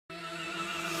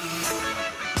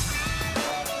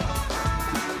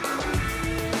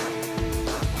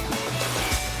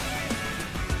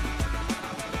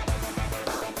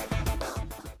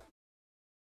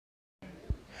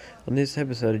On this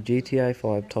episode of GTA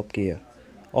 5 Top Gear,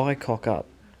 I cock up,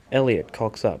 Elliot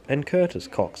cocks up, and Curtis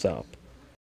cocks up.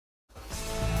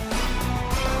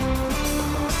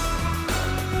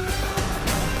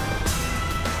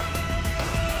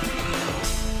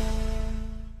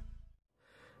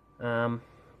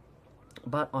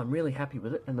 But I'm really happy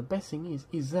with it, and the best thing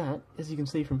is that, as you can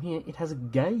see from here, it has a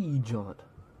gauge on it.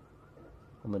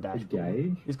 On the dashboard. A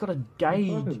gauge? It's got a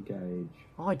gauge. What type of gauge?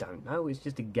 I don't know, it's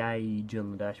just a gauge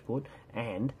on the dashboard,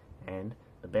 and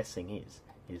the best thing is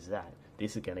that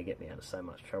this is going to get me out of so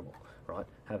much trouble, right?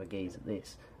 Have a gaze at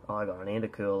this. I got an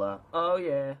intercooler. Oh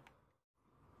yeah.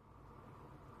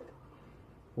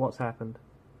 What's happened?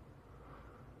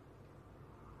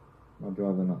 My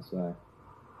driver not say.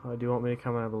 Oh, do you want me to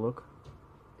come and have a look?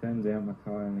 Turns out my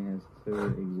car only has 2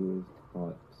 exhaust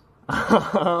pipes.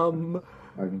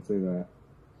 I can see that.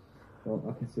 Well,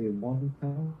 I can see 1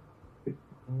 panel.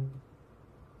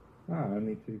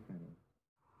 Only 2 panels.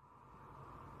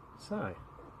 So,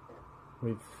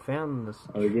 we've found this.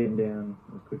 Are we getting down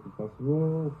as quick as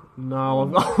possible?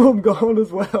 No, I'm gone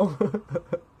as well.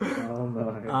 Oh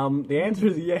no. The answer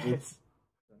is yes.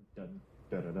 Dun,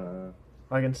 dun, dun, dun,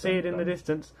 I can see it in the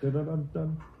distance. dun, dun, dun,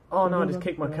 dun. Oh no, I just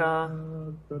kicked my car.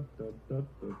 Dun, dun, dun, dun,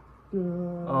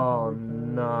 dun. Oh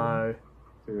no.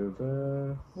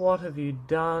 Reverse. What have you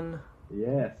done?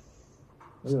 Yes.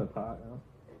 Look at the park now.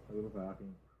 Look at the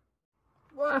parking.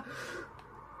 What?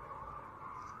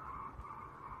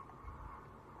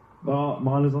 Oh,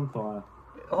 mine is on fire.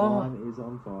 Oh. Mine is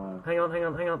on fire. Hang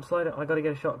on. Slow down. I gotta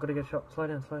get a shot. Slow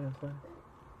down.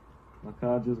 My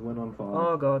car just went on fire.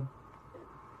 Oh god.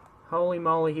 Holy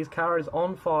moly, his car is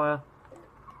on fire.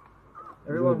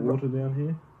 Is there water down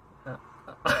here?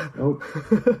 Nope.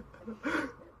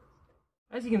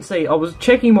 As you can see, I was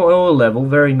checking my oil level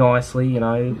very nicely, you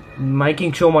know,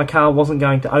 making sure my car wasn't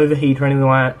going to overheat or anything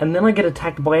like that, and then I get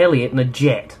attacked by Elliot in a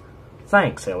jet.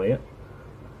 Thanks, Elliot.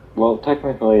 Well,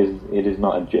 technically it is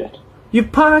not a jet.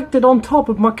 You've parked it on top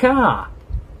of my car.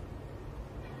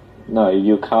 No,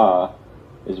 your car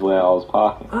is where I was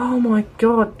parking. Oh my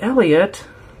god, Elliot.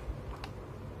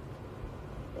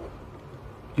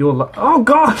 You're oh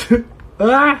god!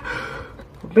 Ah!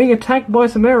 I'm being attacked by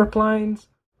some aeroplanes.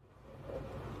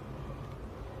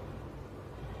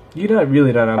 You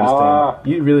really don't understand.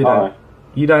 You really don't.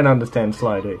 You don't understand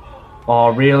slow, do you? Oh,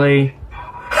 really?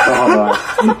 Oh,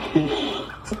 no.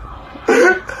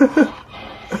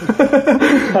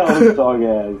 That was dog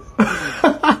ass.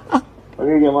 I'm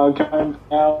gonna get my gun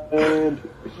out.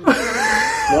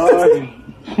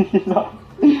 No.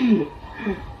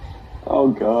 Oh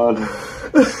god.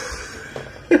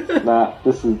 Nah,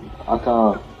 this is. I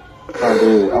can't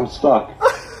do it. I'm stuck.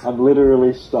 I'm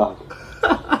literally stuck.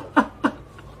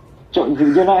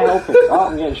 You're not helping. Oh,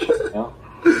 I'm getting shot now.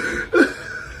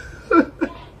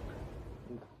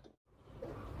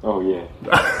 Oh yeah.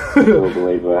 I don't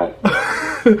believe that.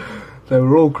 They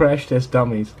were all crash test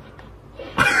dummies.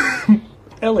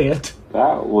 Elliot.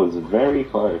 That was very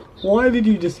close. Why did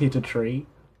you just hit a tree?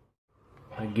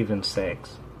 A given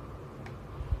sex.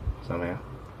 Somehow.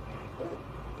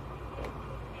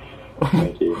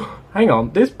 Thank you. Hang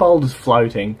on, this boulder's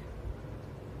floating.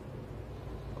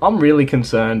 I'm really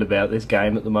concerned about this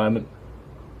game at the moment.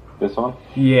 This one?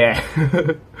 Yeah.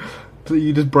 So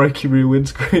you just broke your rear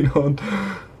windscreen on.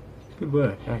 Good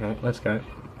work. Okay, let's go.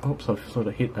 Oops, I've sort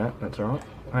of hit that. That's alright.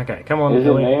 Okay, come on. Is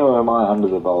it me or am I under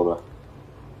the boulder?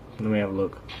 Let me have a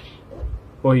look.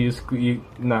 Or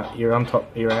no, you're on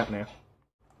top. You're out now.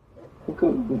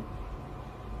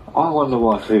 I wonder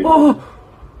why too. Oh!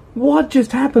 What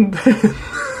just happened there?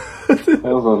 That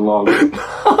was a log.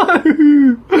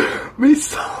 No! Me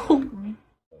soul!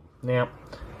 Now,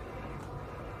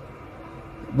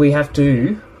 we have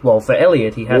to... Well, for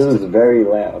Elliot, he has to... This is very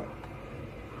loud.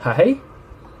 Hey?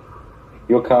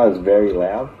 Your car is very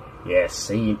loud? Yes,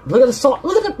 see... Look at the size...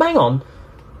 Look at the... Hang on!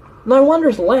 No wonder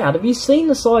it's loud. Have you seen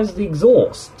the size of the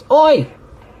exhaust? Oi!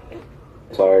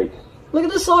 Sorry. Look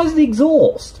at the size of the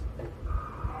exhaust!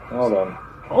 Hold on.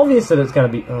 Obvious that it's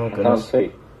going to be... Oh, goodness. I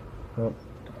can't see. Oh.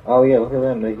 Oh yeah, look at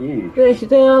them, they're huge.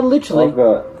 They are literally...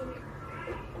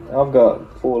 I've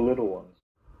got 4 little ones.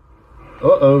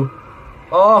 Uh-oh.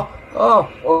 Oh!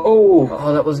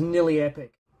 Oh, that was nearly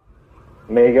epic.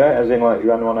 There you go, as in like you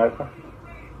run one over?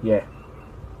 Yeah.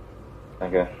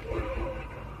 Okay.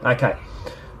 Okay.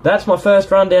 That's my first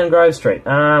run down Grove Street.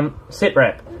 Sit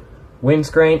rep.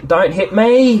 Windscreen. Don't hit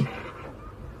me!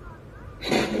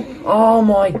 Oh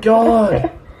my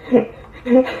god!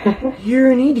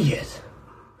 You're an idiot.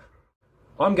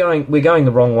 We're going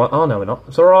the wrong way. Oh no, we're not.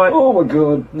 It's alright. Oh my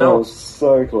god, no, that was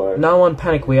so close. No one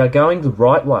panic, we are going the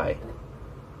right way.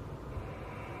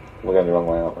 We're going the wrong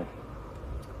way, aren't we?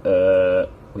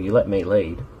 Will you let me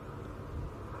lead?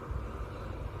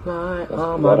 I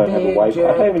don't have a way. I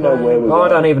don't even know where we're going. I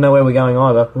don't even know where we're going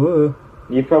either. Ooh.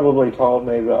 You probably told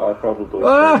me, but I probably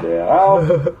said out.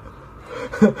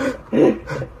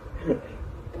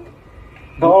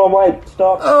 Hold on, wait,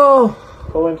 stop. Oh!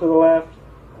 Pull into the left.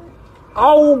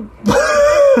 Oh!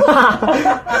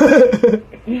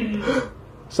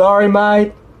 Sorry,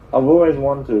 mate. I've always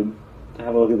wanted to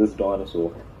have a look at this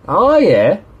dinosaur. Oh,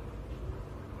 yeah?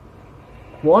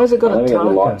 Why has it got a the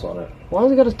lights taco? on it. Why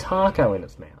has it got a taco in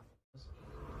its mouth?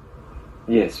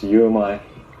 Yes, you are my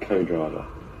co-driver.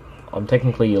 I'm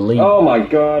technically your lead. Oh my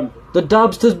god. The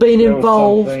Dubster's been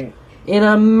involved in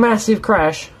a massive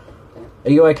crash.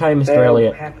 Are you okay, Mr.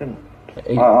 Elliot? What happened?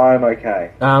 I'm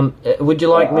okay. Would you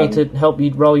like me to help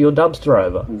you roll your Dubster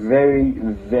over? Very,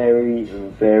 very,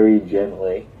 very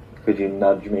gently. Could you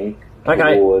nudge me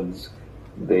towards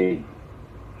the...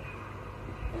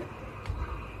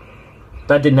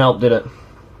 That didn't help, did it?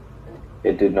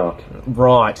 It did not.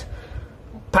 Right.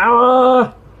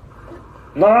 Power!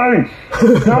 No!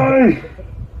 No!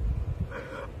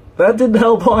 That didn't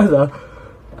help either.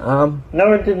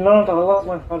 No, it did not. I lost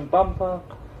my front bumper.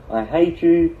 I hate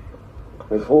you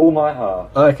with all my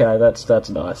heart. Okay, that's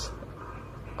nice.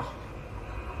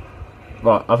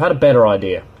 Right, I've had a better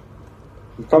idea.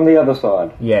 From the other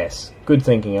side. Yes. Good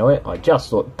thinking, Elliot. I just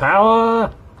thought,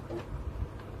 power!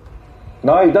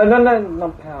 No,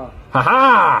 not power.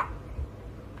 Ha-ha!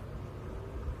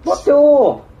 What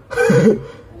door?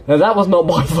 Now that was not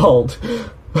my fault.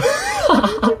 It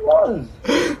was.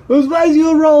 It was basically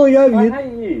you were rolling over. I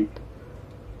hate you.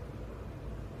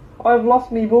 I've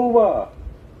lost me bulba.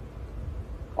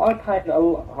 I paid a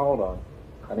lot. Hold on.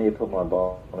 I need to put my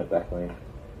bonnet back on.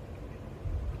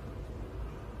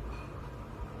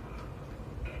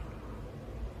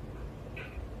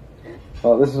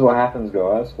 Well, this is what happens,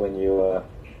 guys, when you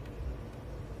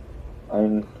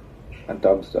own a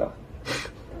Dubster.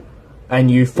 And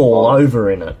you fall over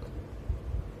in it.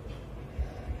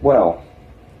 Well,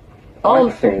 I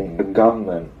think the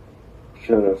government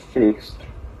should have fixed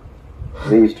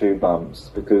these two bumps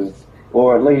because,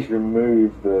 or at least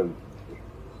remove the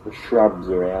shrubs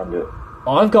around it.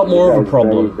 I've got more of a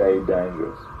problem. Very, very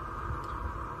dangerous.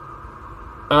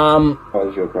 What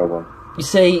is your problem? You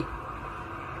see.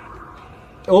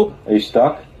 Oh. Are you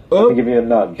stuck? Oh. Let me give you a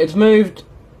nudge. It's moved.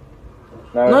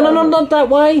 No, not that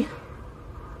way.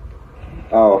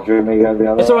 Oh, do you want me to go the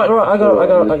other way? It's alright, I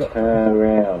got it. Turn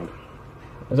around.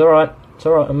 It's alright,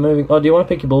 I'm moving. Oh, do you want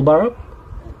to pick your bull bar up?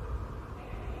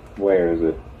 Where is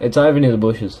it? It's over near the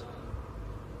bushes.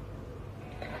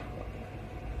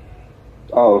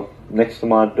 Oh, next to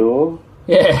my door?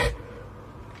 Yeah.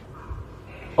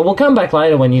 We'll come back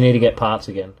later when you need to get parts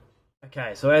again.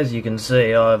 Okay, so as you can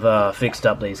see, I've fixed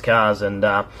up these cars, and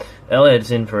Elliot's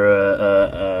in for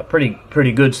a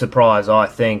pretty good surprise, I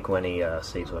think, when he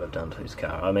sees what I've done to his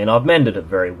car. I mean, I've mended it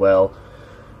very well.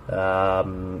 What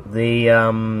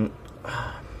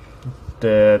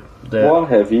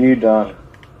have you done?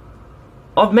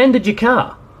 I've mended your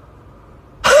car.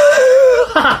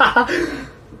 I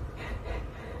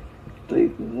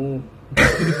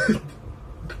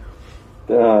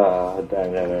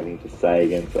don't have anything to say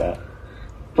against that.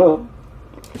 But,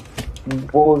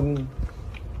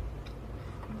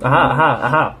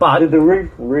 But did the roof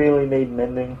really need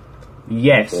mending?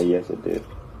 Yes. Actually, yes, it did.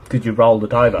 Because you rolled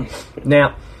it over.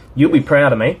 Now, you'll be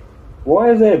proud of me.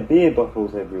 Why is there beer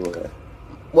bottles everywhere?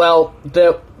 Well,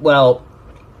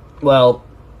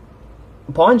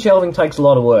 pine shelving takes a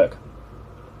lot of work.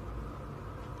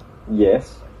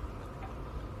 Yes.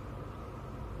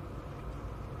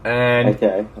 And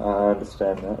okay, I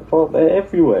understand that. Well, they're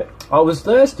everywhere. I was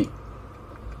thirsty.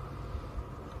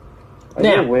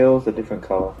 Your wheels a different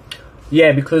colour?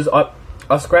 Yeah, because I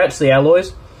scratched the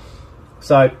alloys.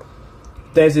 So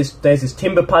there's this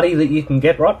timber putty that you can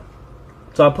get, right?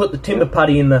 So I put the timber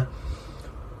putty in the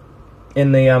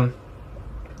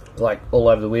like all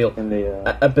over the wheel.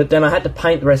 But then I had to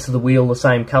paint the rest of the wheel the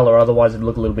same colour, otherwise it'd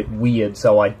look a little bit weird.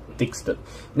 So I fixed it.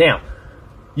 Now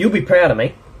you'll be proud of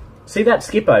me. See that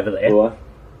skip over there? What?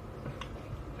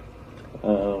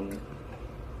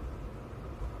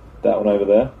 That one over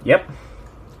there? Yep.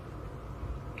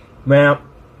 Now,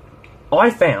 I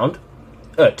found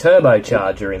a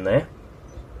turbocharger in there.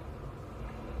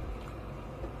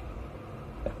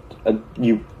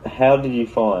 How did you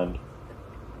find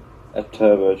a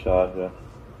turbocharger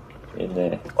in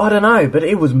there? I don't know, but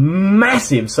it was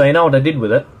massive, so you know what I did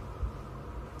with it?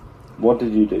 What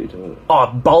did you do to it? I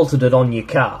bolted it on your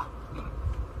car.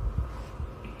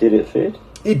 Did it fit?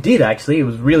 It did, actually. It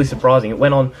was really surprising. It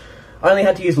went on I only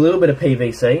had to use a little bit of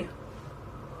PVC,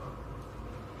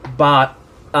 but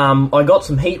I got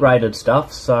some heat-rated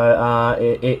stuff, so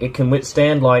it can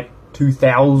withstand like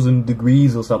 2,000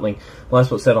 degrees or something. Well,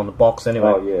 that's what it said on the box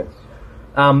anyway. Oh,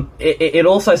 yes. It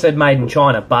also said made in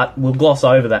China, but we'll gloss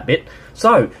over that bit.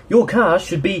 So, your car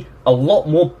should be a lot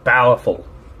more powerful.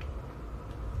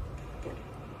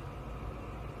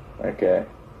 Okay.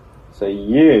 So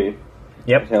you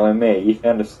Yep. are telling me you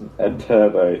found a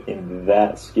turbo in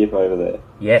that skip over there,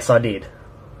 Yes, I did.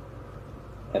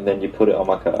 and then you put it on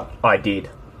my car. I did.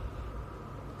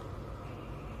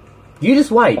 You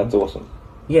just wait. That's awesome.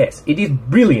 Yes, it is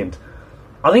brilliant.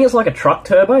 I think it's like a truck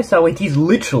turbo, so it is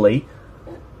literally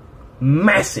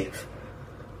massive.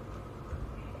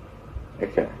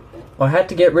 Okay. I had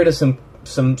to get rid of some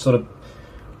sort of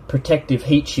protective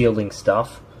heat shielding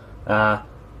stuff,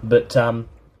 but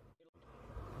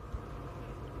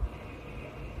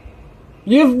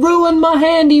you've ruined my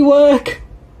handiwork.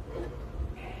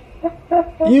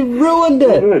 You've ruined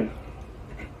it. Good.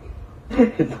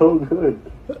 It's all good.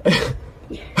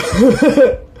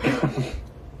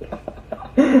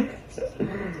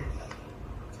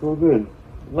 It's all good.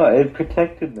 No, it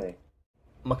protected me.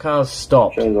 My car's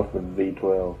stopped. Shows off the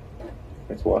V12.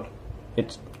 It's what?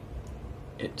 It's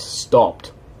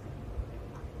stopped.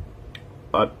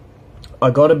 I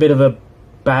got a bit of a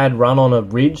bad run on a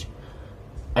ridge,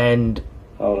 and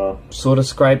Hold on. sort of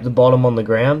scraped the bottom on the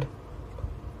ground,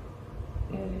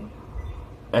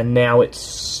 and now it's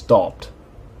stopped.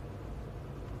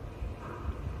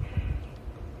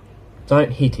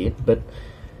 Don't hit it, but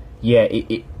yeah,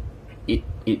 it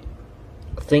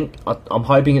I'm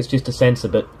hoping it's just a sensor,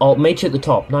 but I'll meet you at the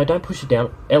top. No, don't push it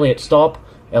down. Elliot, stop.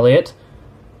 Elliot.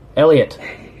 Elliot.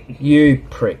 You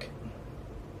prick.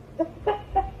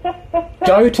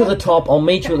 Go to the top. I'll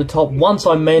meet you at the top once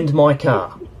I mend my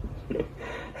car.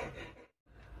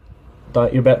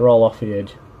 Don't, you're about to roll off the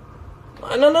edge.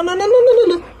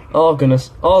 No. Oh, goodness.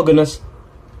 Oh, goodness.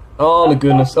 Oh, the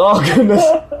goodness. Oh, goodness.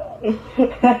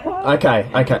 Okay,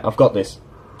 I've got this.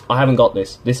 I haven't got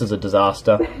this. This is a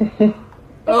disaster.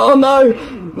 Oh, no!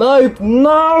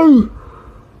 No!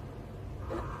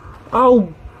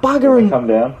 Oh, bugger and Come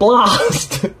down.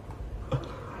 blast!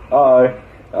 Uh-oh.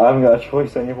 I haven't got a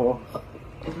choice anymore.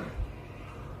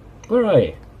 Where are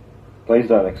you? Please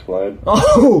don't explode.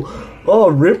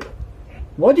 Oh, rip.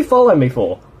 What'd you follow me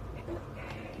for?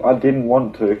 I didn't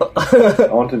want to. I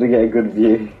wanted to get a good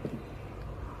view.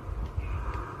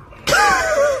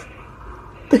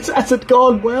 This hasn't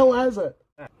gone well, has it?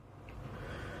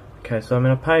 Okay, so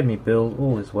I paid me bill,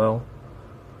 all is well.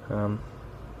 I'm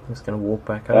just gonna walk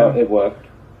back Oh, home. it worked.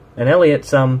 And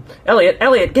Elliot's, Elliot,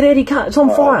 get out of your car, it's on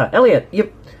fire! Elliot,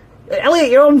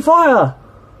 you're on fire!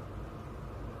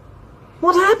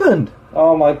 What happened?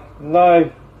 Oh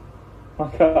no. My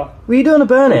car. Were you doing a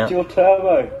burnout? It's your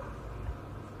turbo.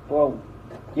 Well,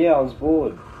 yeah, I was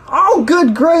bored. Oh,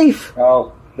 good grief!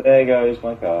 Oh, there goes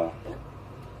my car.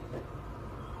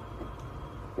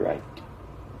 Great.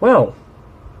 Well.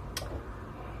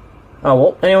 Oh,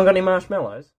 well, anyone got any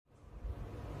marshmallows?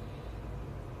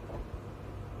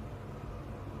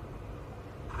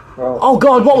 Well, Oh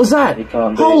God, what was that? You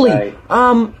can't do Holy,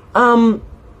 that.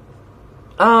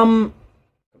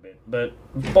 But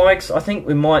bikes, I think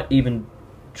we might even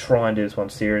try and do this one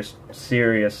seriously.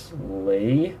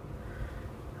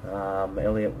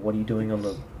 Elliot, what are you doing on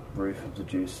the roof of the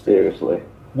juice? Seriously.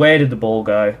 Where did the ball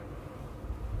go?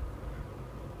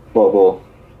 Ball.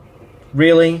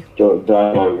 Really? Don't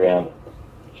go around.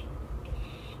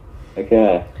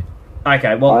 Okay.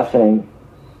 Okay, well, I think.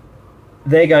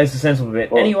 there goes the sensible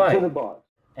bit. Well, Anyway, to the bike.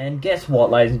 and guess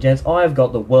what, ladies and gents? I have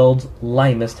got the world's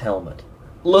lamest helmet.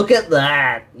 Look at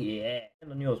that! Yeah.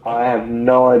 And on yours. I have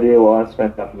no idea why I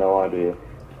spent that. No idea.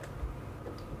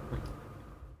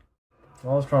 I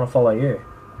was trying to follow you.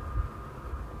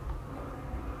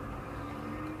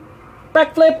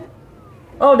 Backflip!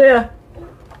 Oh dear!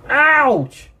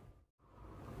 Ouch!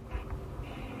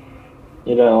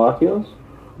 You don't like yours?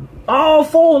 Oh,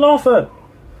 fallen off it!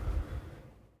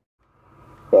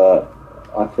 But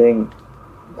I think.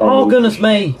 Oh, goodness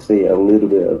me! See a little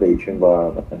bit of each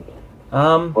environment.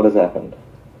 What has happened?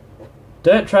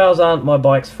 Dirt trails aren't my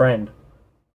bike's friend.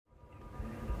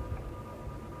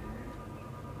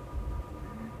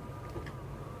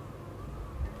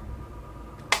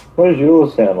 What does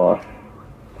yours sound like?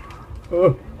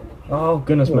 Oh,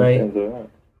 goodness me. Sounds alright.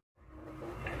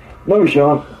 No,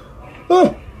 Sean.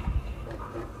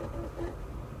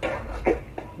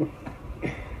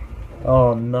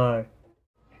 Oh no.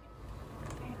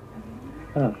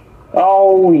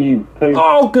 Oh, you poop.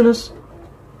 Oh, goodness!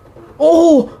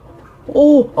 Oh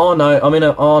no,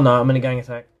 I'm in a gang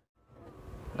attack.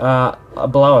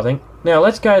 Below, I think. Now,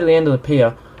 let's go to the end of the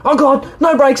pier. Oh, God!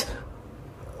 No brakes!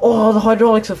 Oh, the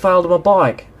hydraulics have failed my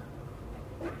bike.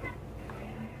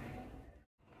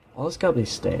 Oh, let's go up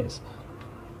these stairs.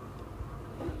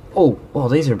 Oh,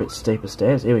 these are a bit steeper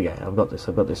stairs. Here we go. I've got this.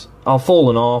 I've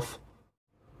fallen off.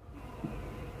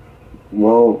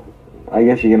 Well, I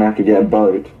guess you're gonna have to get a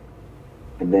boat,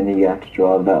 and then you have to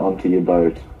drive that onto your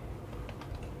boat.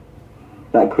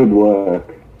 That could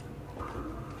work.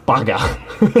 Bugger.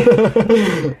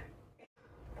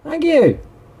 Thank you.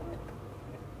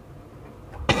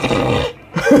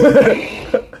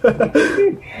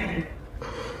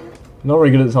 Not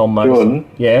very good at this whole motorcycle.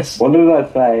 Jordan? Yes? What did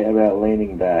I say about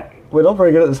leaning back? We're not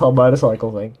very good at this whole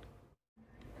motorcycle thing.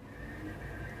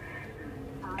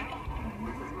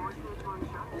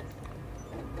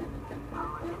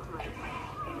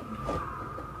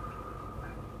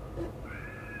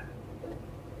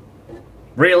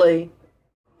 Really?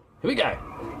 Here we go.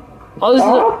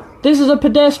 Oh, this is a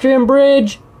pedestrian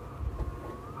bridge.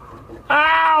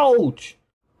 Ouch!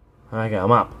 Okay,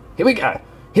 I'm up. Here we go.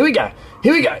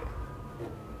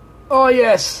 Oh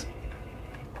yes.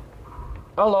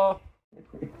 Hello.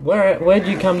 Where'd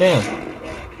you come down?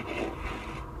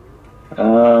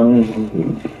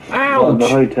 Ouch! The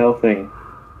hotel thing.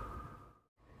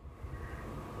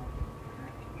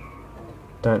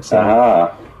 Don't see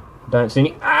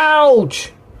any.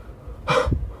 Ouch!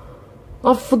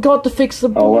 I forgot to fix the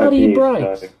bloody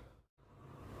brakes.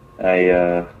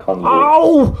 Conduit.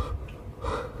 Ow!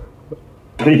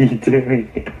 What are you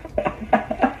doing?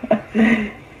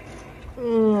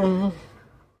 Oh,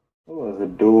 there's a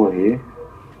door here.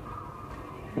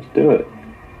 Let's do it.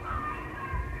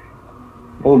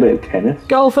 All that tennis.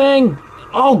 Golfing!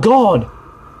 Oh God!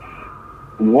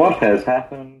 What has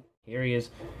happened? Here he is.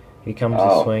 Here comes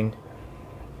the swing.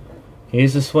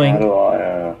 Here's the swing. How do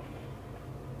I,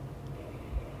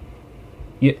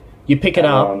 You pick it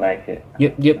how up. do I make it?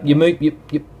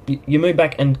 You move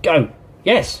back and go.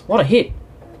 Yes, what a hit!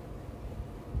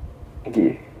 Thank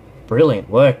you. Brilliant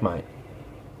work, mate.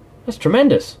 That's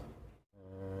tremendous.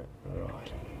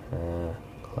 Right.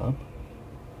 Club.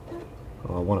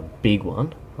 Oh, I want a big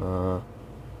one. I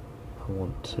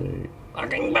want to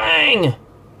fucking bang.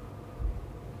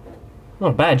 Not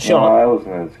a bad shot. No, that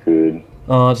wasn't as good.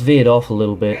 Oh, it's veered off a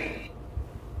little bit.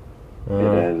 It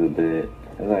is a bit.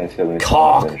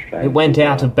 Cock! It went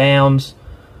out of bounds.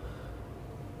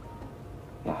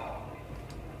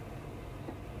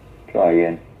 Try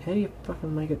again. How do you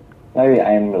fucking make it? Maybe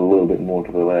aim a little bit more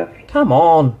to the left. Come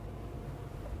on!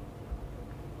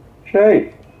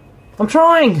 Shoot! I'm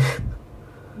trying!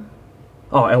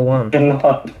 Oh, L1. You're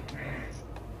not.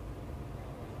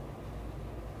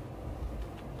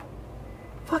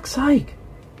 Fuck's sake.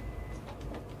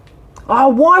 Oh,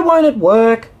 why won't it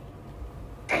work?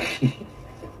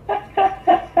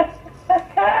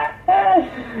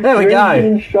 There we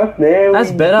go.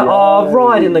 That's better. Oh,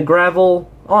 right in the gravel.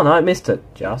 Oh no, I missed it.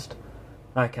 Just.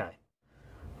 Okay.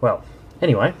 Well,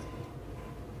 anyway.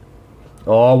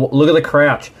 Oh, look at the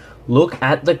crouch. Look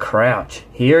at the crouch.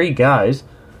 Here he goes.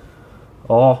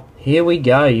 Oh, here we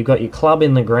go. You've got your club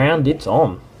in the ground. It's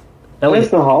on. Elliot,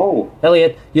 Where's the hole?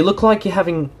 Elliot, you look like you're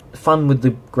having fun with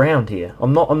the ground here.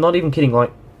 I'm not even kidding.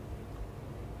 Like,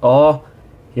 oh,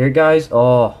 here it goes.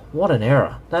 Oh, what an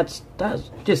error. That's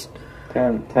just.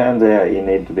 Turns out you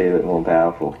need to be a bit more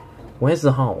powerful. Where's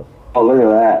the hole? Oh, look at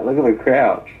that. Look at the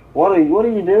crouch. What are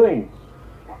you doing?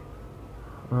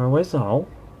 Where's the hole?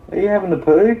 Are you having a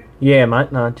poo? Yeah,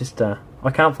 mate. No, just I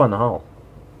can't find the hole.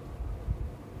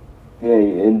 Yeah,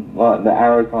 like the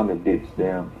arrow kind of dips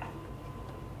down.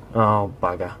 Oh,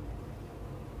 bugger.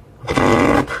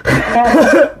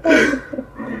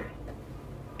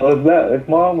 If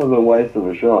mine was a waste of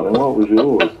a shot, then what was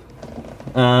yours?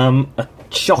 A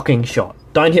shocking shot.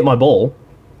 Don't hit my ball.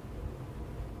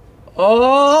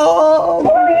 Oh!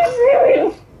 Are you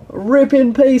serious? Rip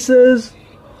in pieces.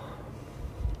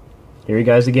 Here he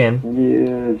goes again.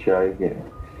 Yeah,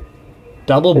 joking.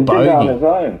 Double It did that on its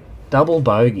bogey. own. Double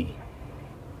bogey.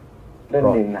 Didn't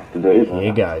Right. even have to do that.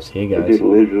 Here goes. Here It goes. did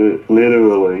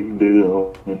literally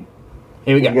do it.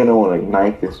 Here we You're go. going to want to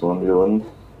make this one, Dylan.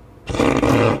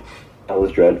 That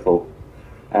was dreadful.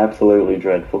 Absolutely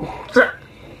dreadful. I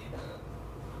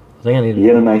think I need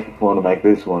You're going to want to make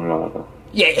this one rather.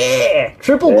 Yeah!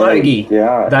 Triple bogey.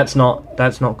 Yeah. That's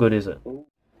not good, is it?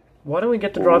 Why don't we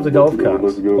get to drive the Let's golf go, carts?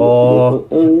 let's go.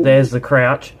 Oh, there's the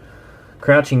crouch.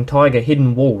 Crouching tiger,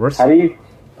 hidden walrus. How do you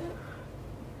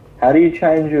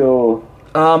change your...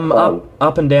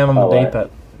 Up and down on the Oh, right.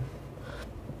 D-pad.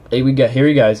 Here we go. Here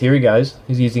he goes.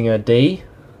 He's using a D.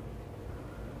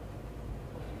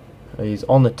 He's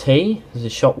on the tee. This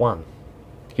is shot one.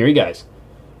 Here he goes.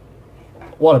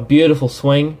 What a beautiful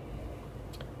swing.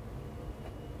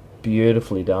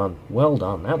 Beautifully done. Well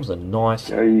done. That was a nice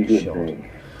shot.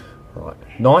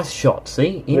 Right. Nice shot.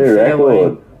 See? In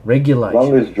fairway. Regulation.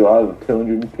 Longest drive of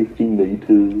 250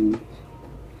 metres.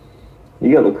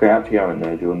 You got the crouch going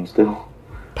there, Jordan, still.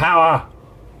 Power!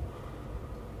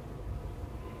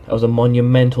 That was a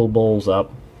monumental balls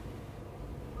up.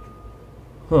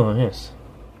 Oh, yes.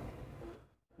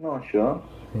 Nice shot.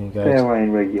 There you go. Fairway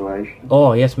in regulation.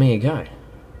 Oh, yes, me you go.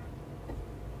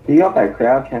 You got that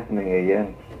crouch happening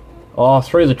again. Oh,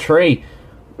 through the tree.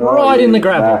 Right in the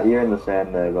gravel. Nah, you're in the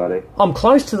sand there, buddy. I'm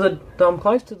close to the...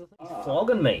 He's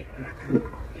flogging me.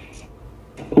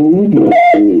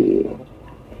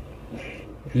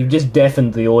 You've just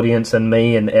deafened the audience and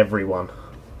me and everyone.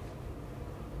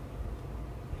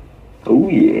 Oh,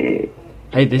 yeah.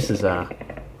 Hey, this is,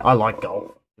 I like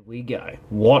golf. Here we go.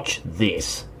 Watch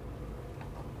this.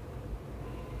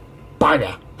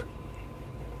 Bugger.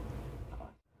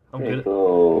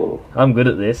 I'm good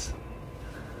at this.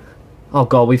 Oh,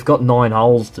 God, we've got 9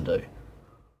 holes to do.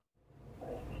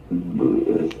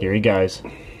 Here he goes.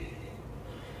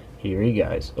 Here he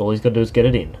goes. All he's got to do is get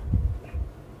it in.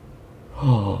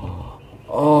 Oh,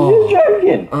 You're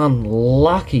joking.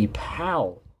 Unlucky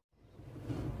pal.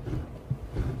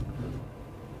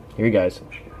 Here he goes.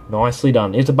 Nicely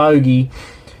done. It's a bogey.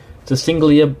 It's a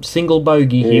single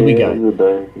bogey. Here we go.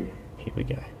 Here we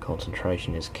go.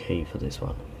 Concentration is key for this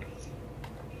one.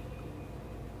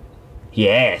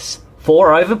 Yes!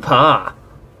 4 over par.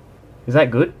 Is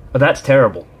that good? Oh, that's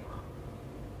terrible.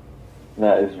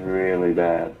 That is really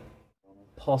bad.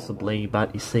 Possibly,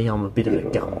 but you see, I'm a bit of a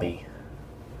Gumby.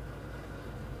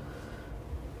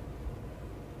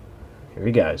 Here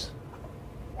he goes.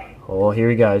 Oh, here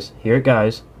he goes. Here it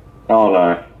goes. Oh,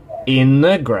 no. In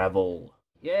the gravel.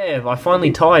 Yeah, I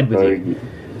finally tied with you.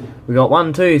 We got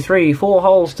 1, 2, 3, 4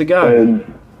 holes to go.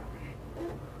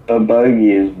 A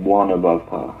bogey is 1 above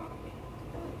par.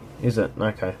 Is it?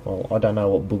 Okay. Well, I don't know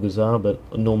what boogers are,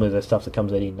 but normally there's stuff that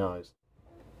comes out of your nose.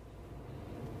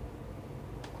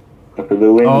 Look at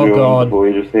the wind, Oh, God. Before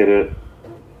you just hit it.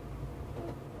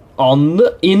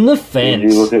 In the fence.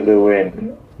 Did you look at the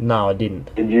wind? No, I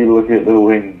didn't. Did you look at the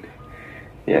wind?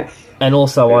 Yes. And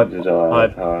also,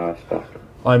 I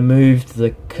I moved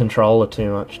the controller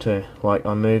too much too. Like,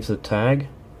 I moved the tag.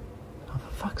 Oh,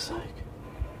 for fuck's sake.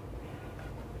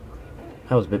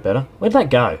 That was a bit better. Where'd that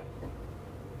go?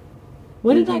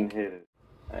 Where did that... hit it?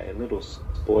 A little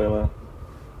spoiler.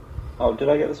 Oh, did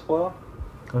I get the spoiler?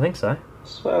 I think so. I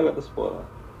swear I got the spoiler.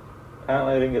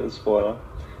 Apparently I didn't get the spoiler.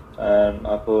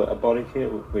 I put a body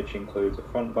kit which includes a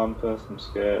front bumper, some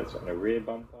skirts and a rear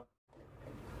bumper.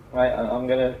 Right, I'm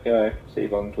gonna go see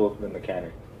if I can talk to the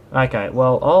mechanic. Okay,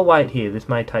 well, I'll wait here. This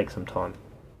may take some time.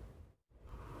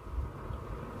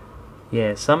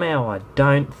 Yeah, somehow I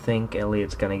don't think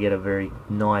Elliot's going to get a very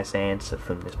nice answer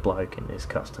from this bloke in this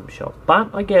custom shop.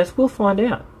 But I guess we'll find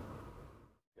out.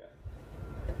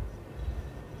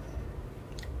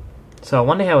 So I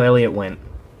wonder how Elliot went.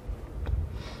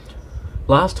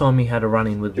 Last time he had a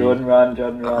run-in with Jordan run,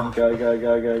 go, go, go,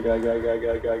 go, go, go, go, go,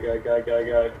 go, go, go, go, go,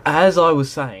 go. As I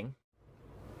was saying,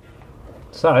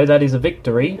 so that is a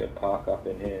victory Park up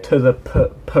in here. to the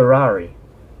Ferrari.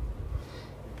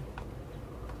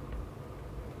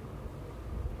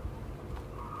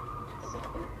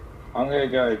 I'm gonna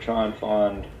go try and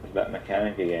find that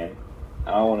mechanic again.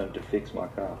 I want him to fix my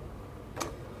car.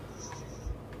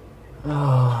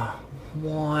 Oh,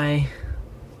 why?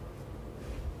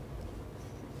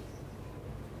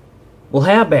 Well,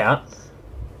 how about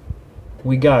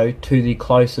we go to the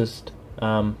closest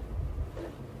mod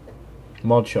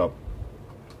shop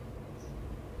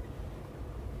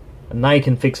and they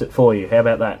can fix it for you. How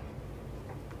about that?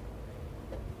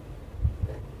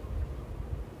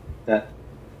 That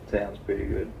sounds pretty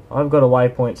good. I've got a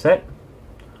waypoint set,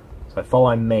 so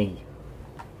follow me.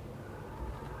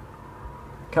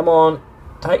 Come on,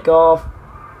 take off.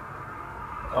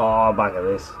 Oh,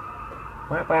 bugger this.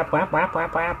 Whap, whap, whap, whap,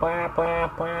 whap, whap, whap,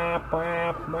 whap, whap,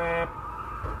 whap, whap.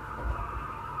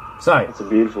 So, it's a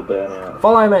beautiful burnout.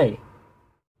 Follow me.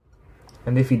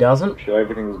 And if he doesn't... Sure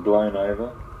everything's blown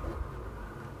over.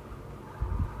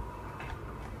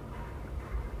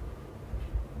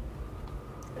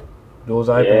 Doors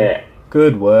open. Yeah.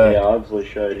 Good work. Yeah, I obviously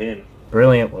showed him.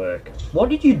 Brilliant work. What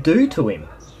did you do to him?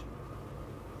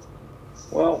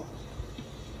 Well,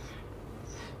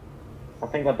 I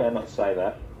think I better not say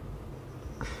that.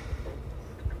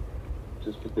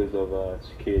 Just because of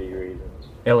security reasons.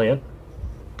 Elliot,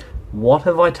 what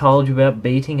have I told you about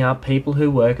beating up people who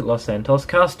work at Los Santos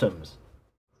Customs?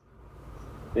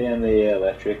 Then the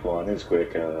electric one is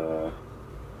quicker.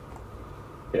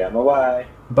 Get out of my way.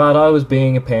 But I was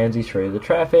being a pansy through the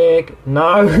traffic.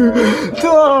 No!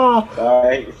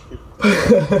 Sorry.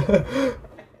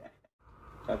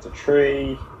 That's a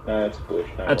tree. No, it's a bush.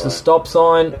 No That's way. a stop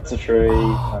sign. That's a tree.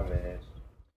 I missed.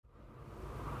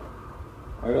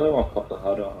 I really want to pop the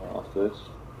HUD on after this.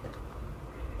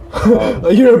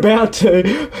 You're about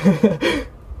to.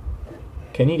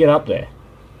 Can you get up there?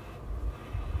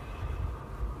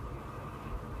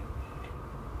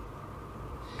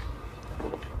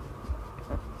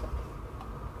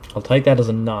 I'll take that as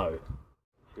a no.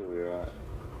 You'll be right.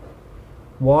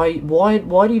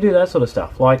 Why do you do that sort of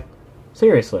stuff? Like,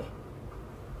 seriously.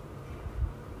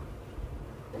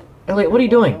 Elliot, what are you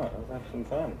doing? Oh, let's have some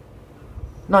fun.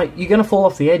 No, you're gonna fall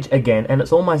off the edge again, and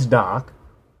it's almost dark.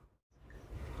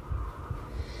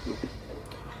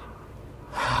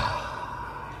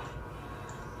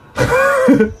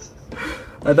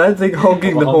 I don't think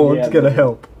honking the horn's gonna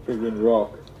help. Friggin'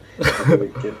 rock.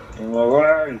 Get in my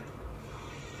way.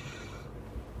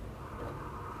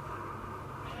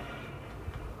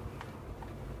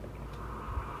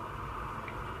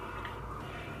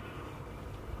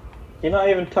 You're not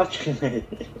even touching me.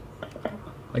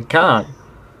 I can't.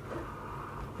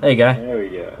 There you go. There we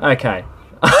go. Okay.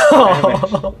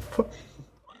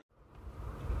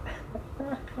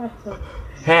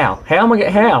 How? How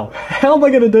am I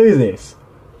gonna do this?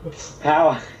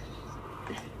 How?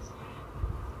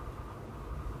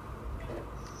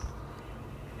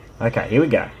 Okay, here we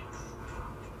go.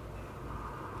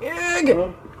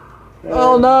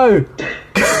 Oh no!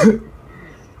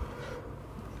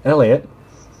 Elliot,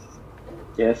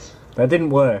 Yes. that didn't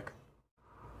work.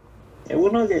 It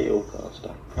will not get your car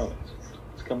stuck. Promise.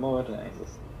 It's come more at an angle.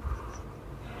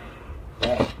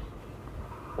 That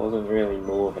wasn't really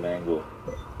more of an angle.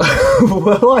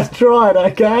 Well, I tried,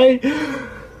 okay?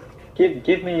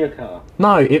 Give me your car.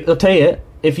 No, I'll tell you,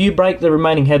 if you break the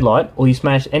remaining headlight, or you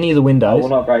smash any of the I windows... will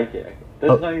not break it.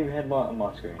 There's no headlight on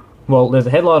my screen. Well, there's a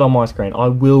headlight on my screen. I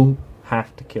will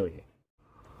have to kill you.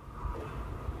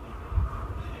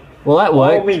 Well, that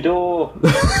worked. Hold me door.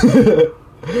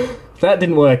 That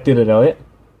didn't work, did it, Elliot?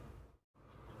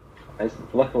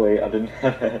 Luckily, I didn't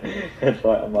have a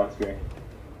headlight on my screen.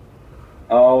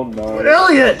 Oh no.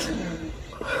 Elliot!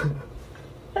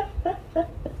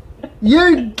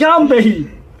 You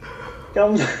Gumby!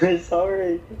 I'm so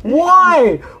sorry.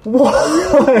 Why?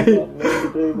 Why? Didn't mean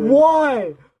to do this.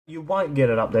 Why? You won't get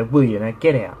it up there, will you? Now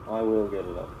get out. I will get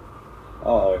it up.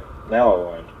 Uh-oh. Now I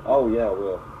won't. Oh yeah, I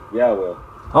will. Yeah, I will.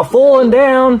 I've fallen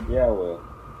down. Yeah, I will.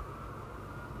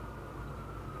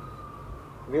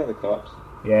 We got the cops.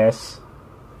 Yes.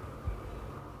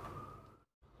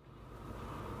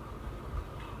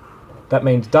 That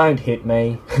means don't hit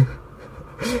me.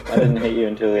 I didn't hit you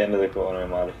until the end of the corner,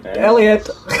 my defense. Elliot!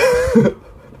 I'm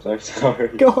so sorry.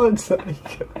 God's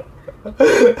sake.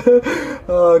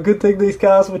 Oh, good thing these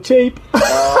cars were cheap.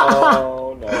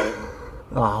 Oh no.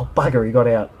 Oh, bugger, he got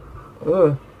out.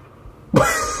 Ugh.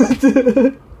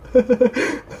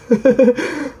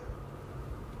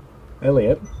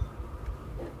 Elliot,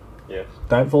 Yes.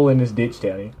 don't fall in this ditch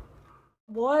down here.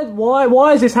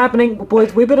 Why is this happening?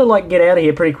 Boys, we better, like, get out of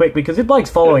here pretty quick because this bloke's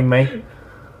following me.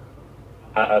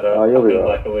 I don't Oh, you'll be feel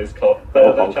right. like all these cops. They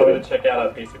tell me to check out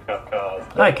a piece of crap cars.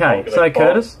 Okay, so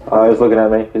Curtis, Oh, he's looking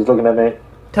at me. He's looking at me.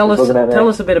 tell He's looking at me.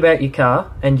 us a bit about your car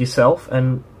and yourself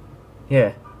and,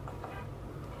 yeah.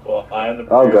 Well, I am the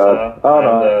Oh, producer. God. Oh, I'm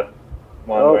no. the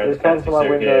one Oh, wearing he's the came fancy to my suit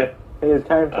window. here. He has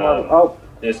came to my... Um,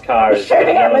 This car is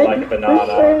shooting at yellow me. like a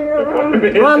banana.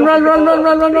 Run!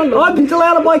 I'm still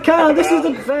out of my car. This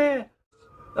isn't fair.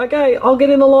 Okay, I'll get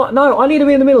in the line. No, I need to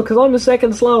be in the middle because I'm the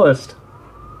second slowest.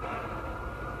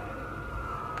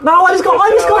 No, I just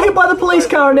got hit by the police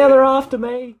car and now they're after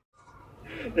me.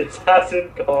 This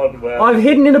hasn't gone well. I've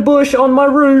hidden in a bush on my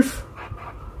roof.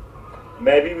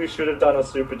 Maybe we should have done a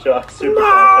supercharge challenge.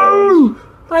 No!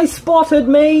 They spotted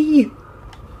me.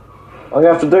 I'm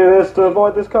gonna have to do this to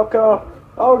avoid this cop car.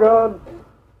 Oh god.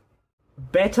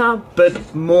 Better,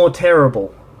 but more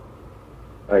terrible.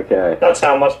 Okay. That's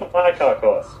how much my car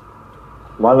costs.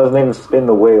 Mine doesn't even spin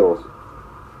the wheels.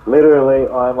 Literally,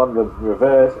 I'm on the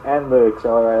reverse and the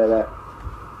accelerator.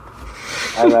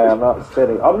 And they are not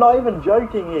spinning. I'm not even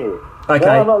joking here. Okay.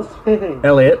 They are not spinning.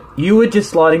 Elliot, you were just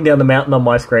sliding down the mountain on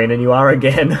my screen and you are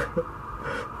again.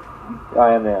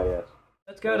 I am now, yes.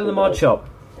 Let's go to the mod shop.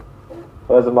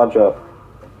 Where's the mud shop?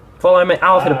 Follow me.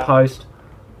 Oh, I've hit a post.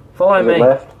 Follow Is me. it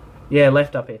left? Yeah,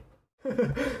 left up here. Do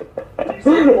you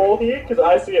see a flaw here? Because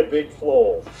I see a big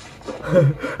flaw.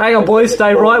 Hang on, boys.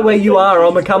 Stay right where you are.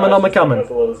 I'm a-coming. There's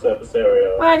a lot of surface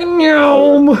area.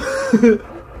 Yum.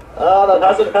 Ah, that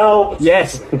hasn't helped.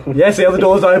 Yes. Yes, the other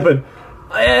door's open.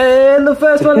 And the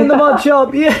first one in the mod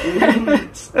shop.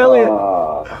 Yes, Elliot.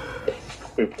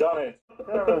 We've done it.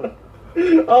 Oh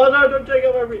no! Don't take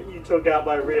out my. You took out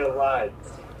my real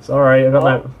lights. Sorry, I've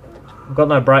got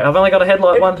no brake. I've only got a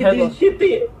headlight. One headlight.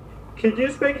 Can you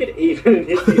just make it even and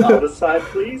hit the other side,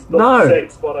 please? Not No. the same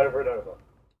spot over and over.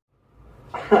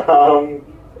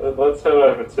 Let's head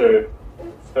over to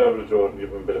Jordan. Give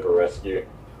him a bit of a rescue.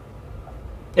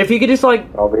 If you could just like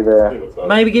I'll be there.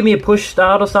 maybe give me a push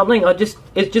start or something. It's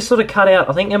just sort of cut out.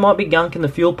 I think there might be gunk in the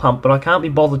fuel pump, but I can't be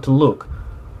bothered to look.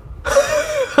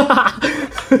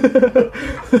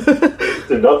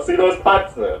 Did not see those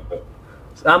pipes there.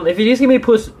 If you just give me a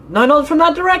push... No, not from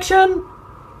that direction!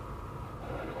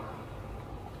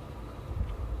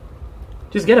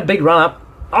 Just get a big run up.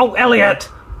 Oh, Elliot!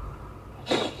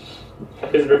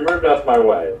 It's removed out of my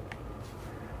way.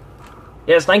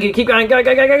 Yes, thank you. Keep going. Go,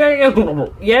 go, go, go, go,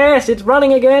 go. Yes, it's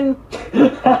running again.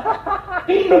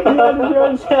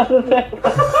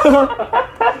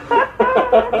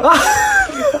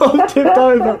 I'm tipped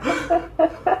over.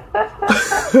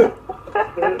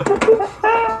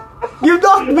 You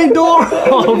knocked me door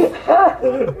off.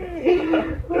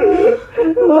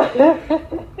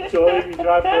 Jordan, if you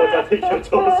drive forwards, I think your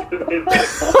door's going to be there.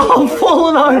 I'm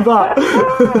falling over.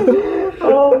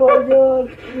 Oh my god.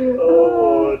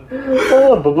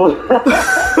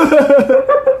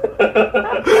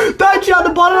 Don't shut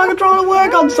the bonnet. I'm trying to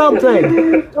work on something.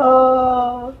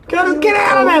 Curtis, get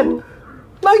out of it.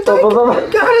 No,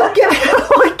 don't. Curtis, get out of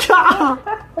my car.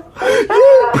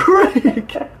 You prick.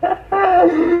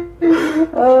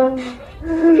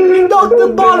 You knocked the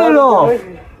bonnet off.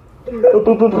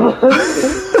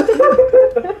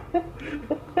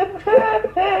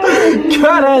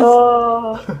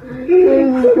 Curtis.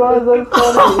 Jesus Christ, that's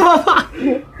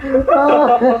funny.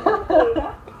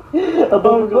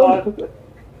 Oh god.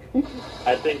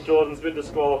 I think Jordan's been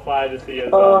disqualified as he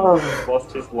has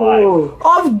lost his life.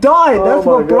 I've died. That's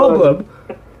Oh my my problem.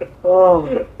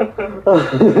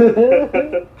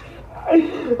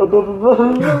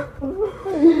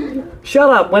 Shut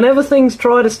up. Whenever things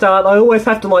try to start, I always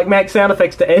have to like make sound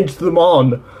effects to edge them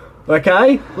on.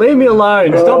 Okay? Leave me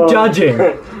alone. Stop judging.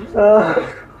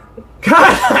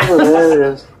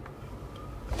 Curtis!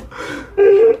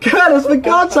 Curtis, for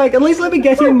God's sake, at least let me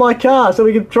get in my car so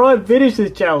we can try and finish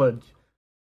this challenge.